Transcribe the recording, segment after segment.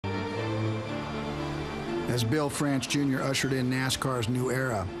As Bill France Jr. ushered in NASCAR's new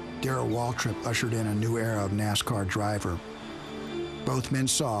era, Darrell Waltrip ushered in a new era of NASCAR driver. Both men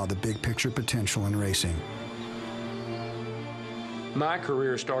saw the big picture potential in racing. My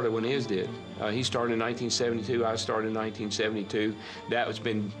career started when his did. He started in 1972, I started in 1972. That was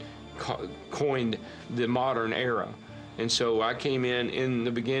been coined the modern era. And so I came in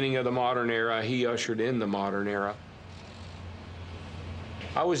the beginning of the modern era. He ushered in the modern era.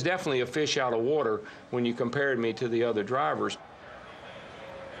 I was definitely a fish out of water when you compared me to the other drivers.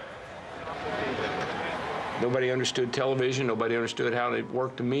 Nobody understood television. Nobody understood how they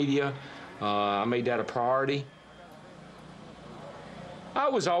worked the media. I made that a priority. I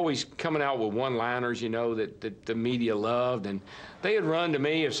was always coming out with one-liners, you know, that the media loved, and they would run to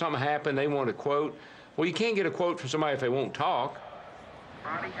me if something happened, they wanted a quote. Well, you can't get a quote from somebody if they won't talk.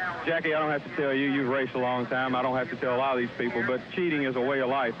 Jackie, I don't have to tell you, you've raced a long time. I don't have to tell a lot of these people, but cheating is a way of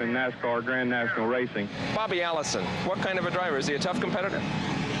life in NASCAR, Grand National Racing. Bobby Allison, what kind of a driver? Is he a tough competitor?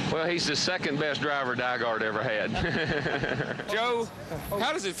 Well, he's the second best driver Dygard ever had. Joe,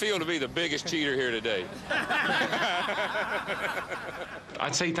 how does it feel to be the biggest cheater here today?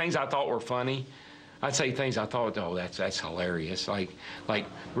 I'd say things I thought were funny. I'd say things I thought, oh, that's hilarious. Like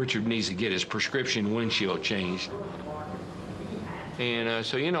Richard needs to get his prescription windshield changed. And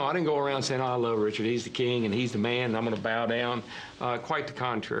so, you know, I didn't go around saying, oh, I love Richard. He's the king and he's the man and I'm going to bow down. Quite the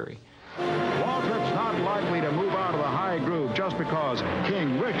contrary. Waltrip's not likely to move out of the high groove just because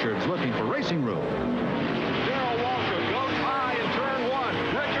King Richard's looking for racing room. Darrell Waltrip goes high in turn one.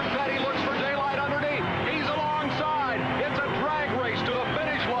 Richard Petty looks for daylight underneath. He's alongside. It's a drag race to the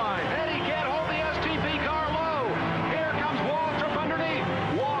finish line. Petty can't hold the STP car low. Here comes Waltrip underneath.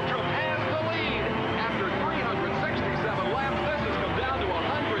 Waltrip has the lead. After 367 laps, this has come down to a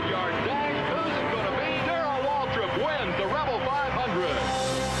 100-yard dash. Who's it going to be? Darrell Waltrip wins the Rebel 500.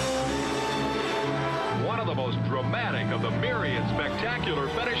 One of the most dramatic of the myriad spectacular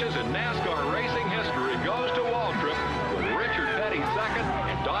finishes in NASCAR racing history goes to Waltrip, with Richard Petty second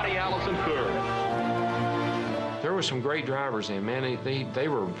and Donnie Allison third. There were some great drivers in, man. They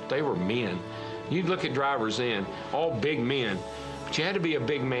were men. You'd look at drivers then, all big men. But you had to be a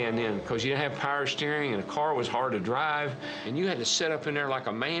big man then because you didn't have power steering and the car was hard to drive. And you had to sit up in there like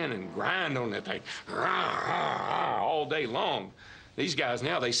a man and grind on that thing all day long. These guys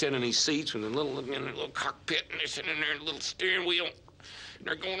now, they sit in these seats in a little cockpit, and they sit in there in a little steering wheel. And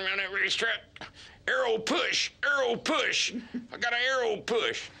they're going around that racetrack. Arrow push, arrow push. I got an arrow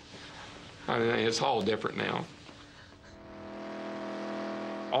push. I mean, it's all different now.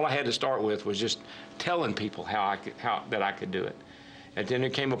 All I had to start with was just telling people that I could do it. And then there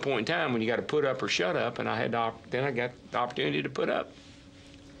came a point in time when you got to put up or shut up, and then I got the opportunity to put up.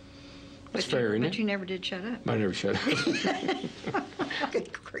 That's fair, isn't it? But you never did shut up. I never shut up.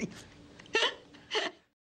 Good grief.